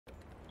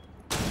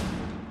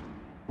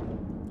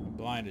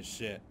Blind as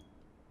shit.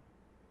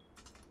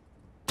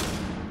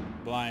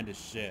 Blind as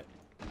shit.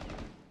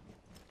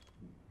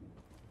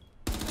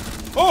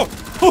 Oh!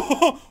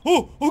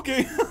 Oh,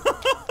 okay.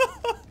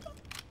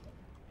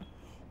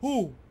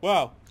 Oh,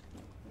 wow.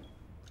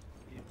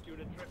 He's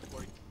doing a trick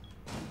for you.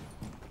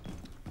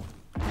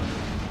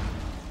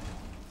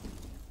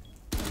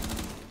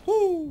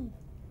 Woo!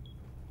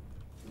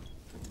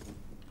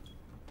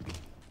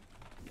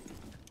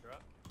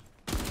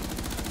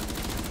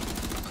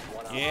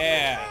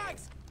 Yeah.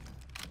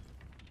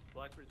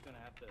 Blackbird's gonna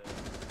have to.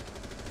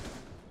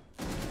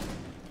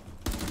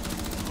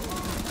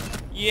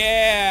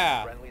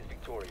 Yeah.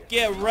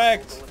 Get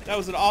wrecked. That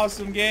was an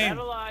awesome game.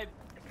 Alive.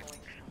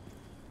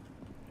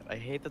 I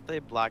hate that they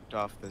blacked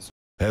off this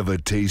Have a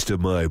taste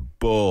of my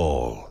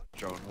ball.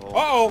 drone hole.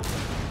 Uh-oh.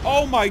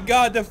 Oh my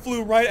god, that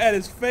flew right at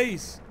his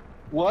face.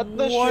 What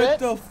the What shit?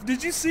 the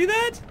did you see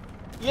that?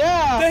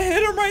 Yeah! That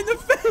hit him right in the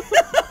face.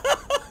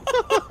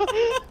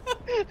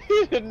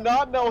 He did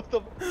not know what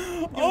the...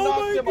 You Oh knocked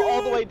my him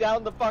all the God. way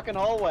down the fucking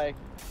hallway.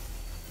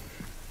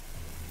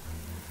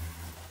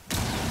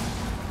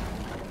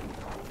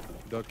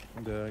 Doc,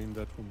 in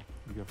that room.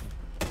 Be careful.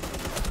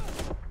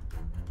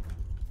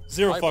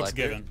 Zero Hi, fucks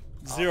Blackbeard. given.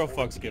 Zero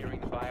fucks given.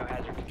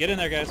 Get in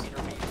there, guys.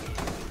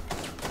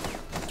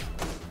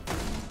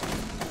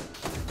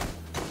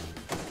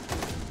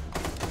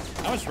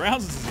 How much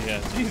rounds does he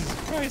have? Jesus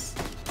Christ.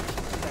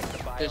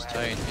 There's two.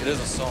 It is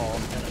a saw.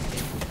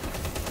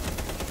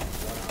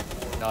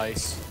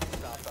 Nice.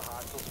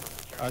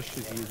 Ash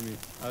is with me.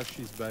 Ash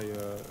is by,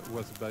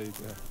 was by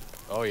there.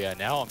 Oh yeah,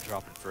 now I'm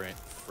dropping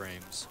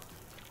frames.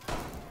 I'm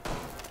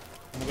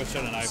gonna go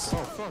shut a knife.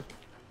 Oh, fuck.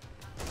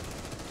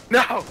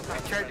 No! I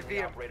tried to be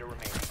him.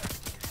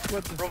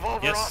 What the...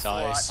 Revolver Yes.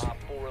 Nice.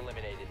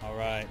 All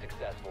right.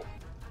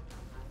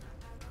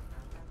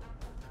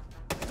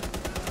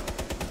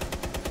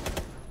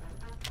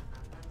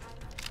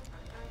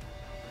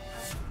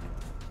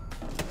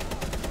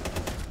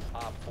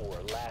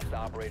 Last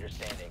operator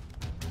standing.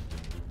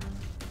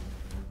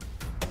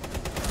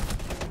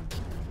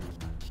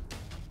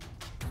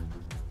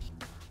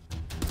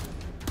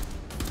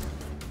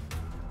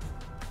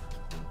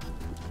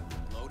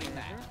 Loading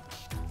that.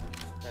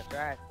 That's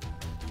right.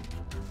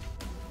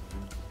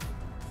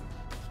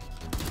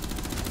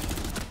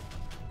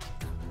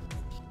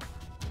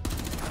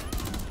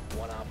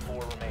 One on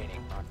four remaining.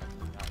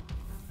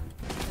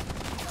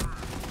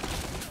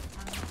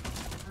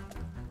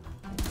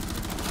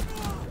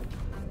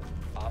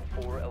 Op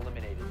 4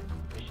 eliminated.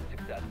 Mission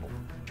successful.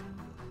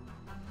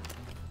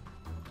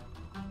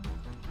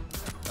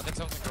 I think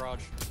someone's in the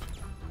garage.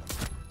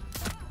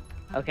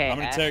 Okay, I'm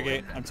gonna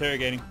interrogate. I'm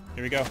interrogating.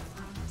 Here we go.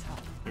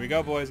 Here we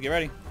go, boys. Get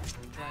ready.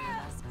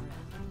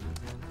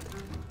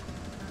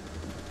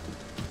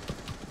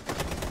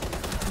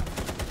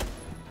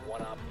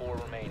 One on 4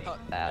 remaining.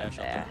 Dash.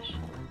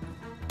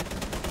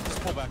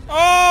 Just pull back.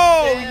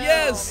 Oh,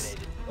 yes!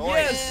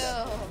 Eliminated.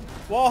 Yes!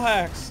 Wall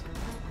hacks.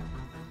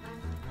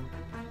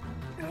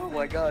 Oh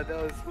my god, that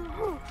was...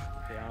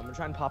 Yeah, I'm gonna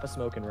try and pop a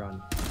smoke and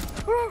run.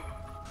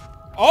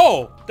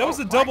 Oh, that was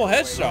a double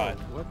microwave. headshot.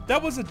 What?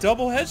 That was a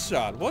double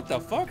headshot. What the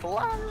fuck?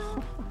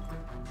 Collateral.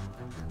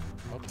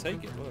 I'll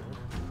take it. Whatever.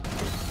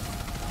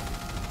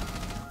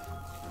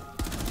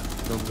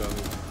 Don't go in.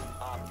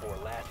 Op 4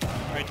 last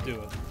operator. Right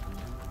to it.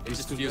 He's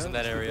just defusing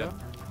that area.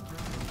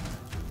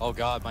 Oh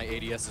god, my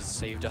ADS has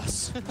saved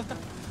us.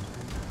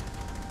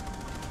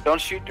 Don't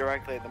shoot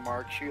directly at the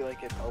mark. Shoot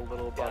like it a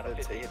little above Down to it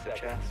to 15 hit the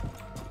seconds. chest.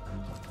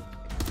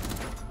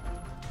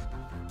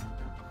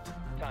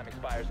 Time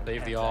expires in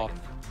Save 10 the off.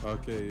 seconds.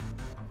 Okay.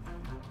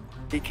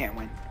 He can't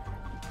win.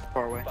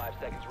 Far away. 5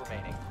 seconds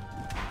remaining.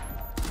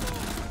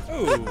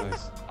 Ooh.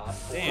 Nice. Op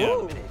 4 Damn.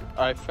 eliminated.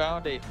 I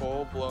found a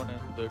hole blown in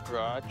the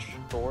garage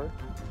door.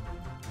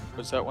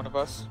 Was that one of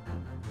us?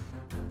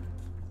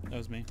 That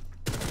was me.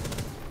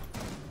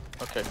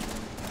 Okay.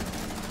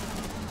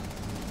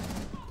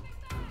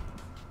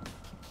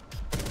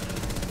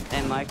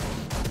 Hey, Mike.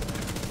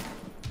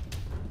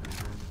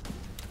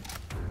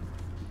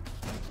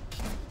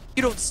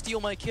 You don't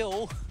steal my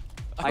kill.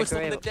 I was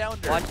on the down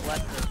there. Watch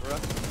left, bro.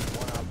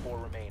 One on 4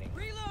 remaining.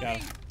 Got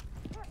him.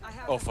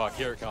 Oh fuck,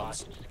 here it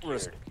comes.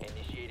 Secured.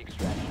 Initiate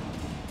extraction.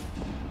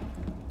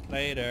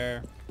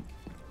 Later.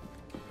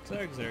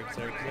 Zerg, zerg,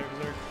 zerg, zerg,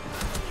 zerg.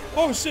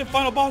 Oh shit,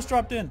 final boss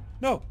dropped in.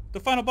 No, the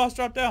final boss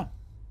dropped down.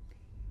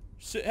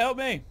 Shit, help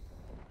me.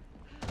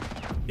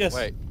 Yes.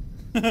 Wait.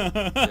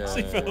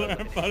 See, fell right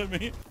in front of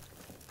me.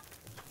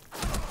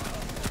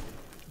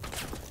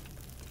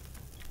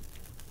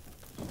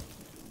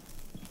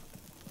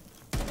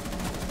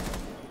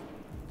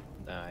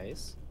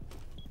 Nice.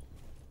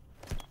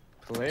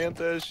 Plant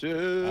that shit.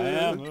 I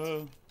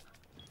am.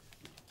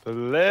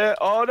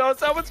 Oh no,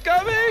 someone's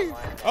coming!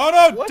 Oh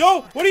no,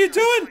 don't! What are you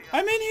doing?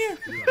 I'm in here.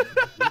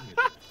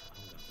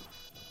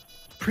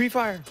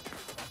 Pre-fire.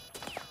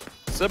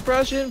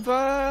 Suppression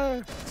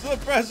fire.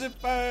 Suppressive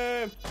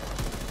fire.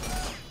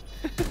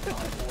 Op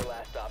 4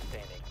 last stop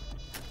standing.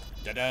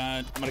 Da-da.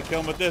 I'm gonna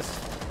kill him with this.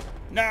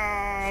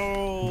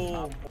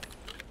 No.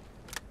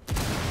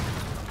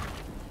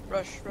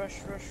 Rush, rush,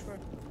 rush, rush.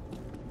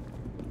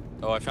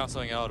 Oh, I found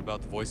something out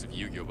about the voice of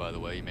Yu-Gi-Oh, by the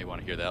way. You may want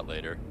to hear that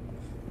later.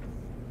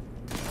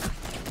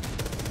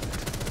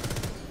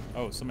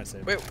 Oh, somebody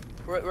saved. Wait,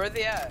 where are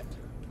they at?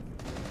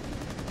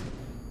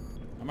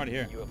 I'm already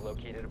here. You have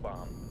located a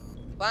bomb.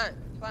 Plant,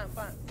 plant,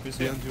 plant. Who's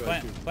here? Behind you,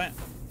 Plant, IQ. plant.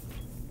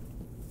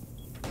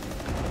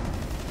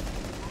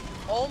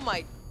 Oh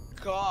my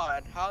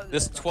god, how did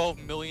This that not- 12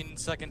 million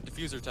second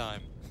diffuser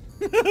time.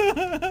 Bomb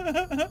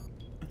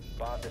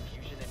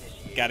diffusion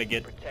initiated. Gotta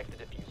get- Protect the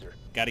diffuser.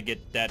 Gotta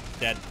get that.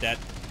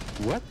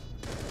 What?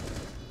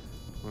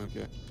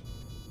 Okay.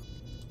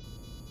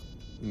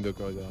 In the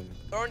corridor.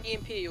 Throw an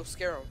EMP, you'll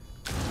scare them.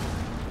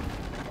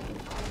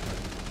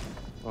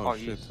 Oh,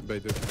 shit, by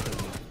the kitchen.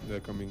 They're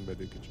coming by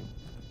the kitchen.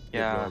 They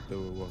Yeah. blow up the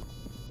wall.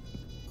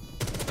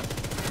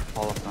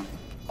 All of them.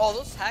 Oh,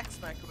 those hacks,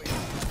 Macleod.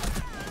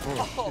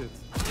 Oh, Oh. shit.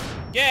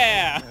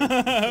 Yeah!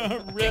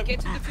 Get, Rip. get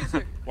to the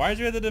diffuser. Why are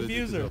you at the The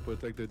diffuser?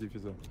 protect the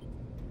diffuser.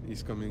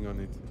 He's coming on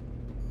it.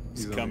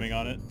 He's coming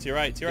on it. To your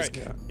right, to your right.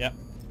 Yeah. Yep.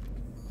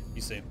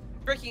 You see him.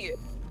 Breaking it.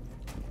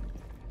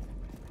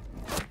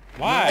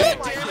 Why? Oh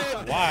my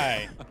god.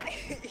 Why?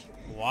 He's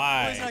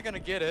Why? not gonna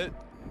get it.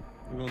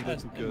 We wanted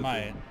That's to it kill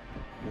might. them.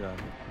 Yeah.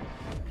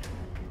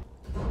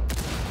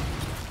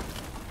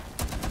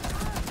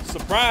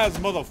 Surprise,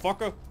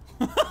 motherfucker!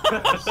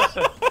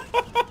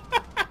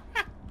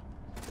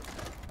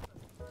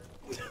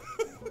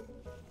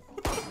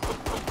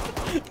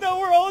 No,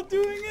 we're all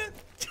doing it.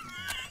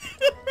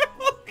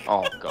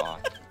 Oh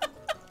god.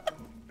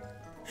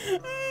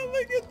 Oh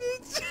my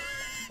goodness.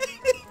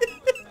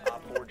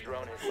 Op 4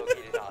 drone has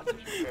located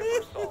hostage. Prepare for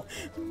assault.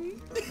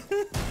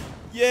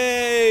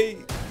 Yay!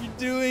 You're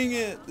doing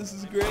it. This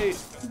is great.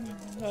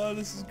 Oh,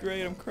 this is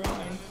great. I'm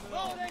crying.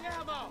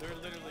 They're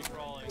literally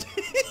crawling.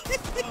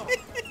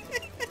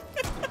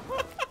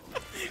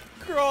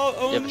 Crawl You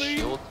have a only.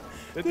 shield?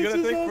 It's This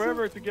gonna is take awesome.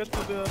 forever to get to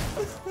the...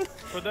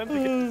 For them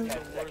to get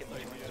 10 seconds to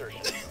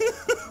insertion.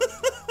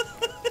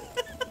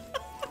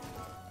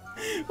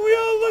 We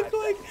all look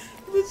like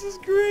this is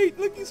great.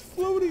 Look, he's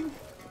floating.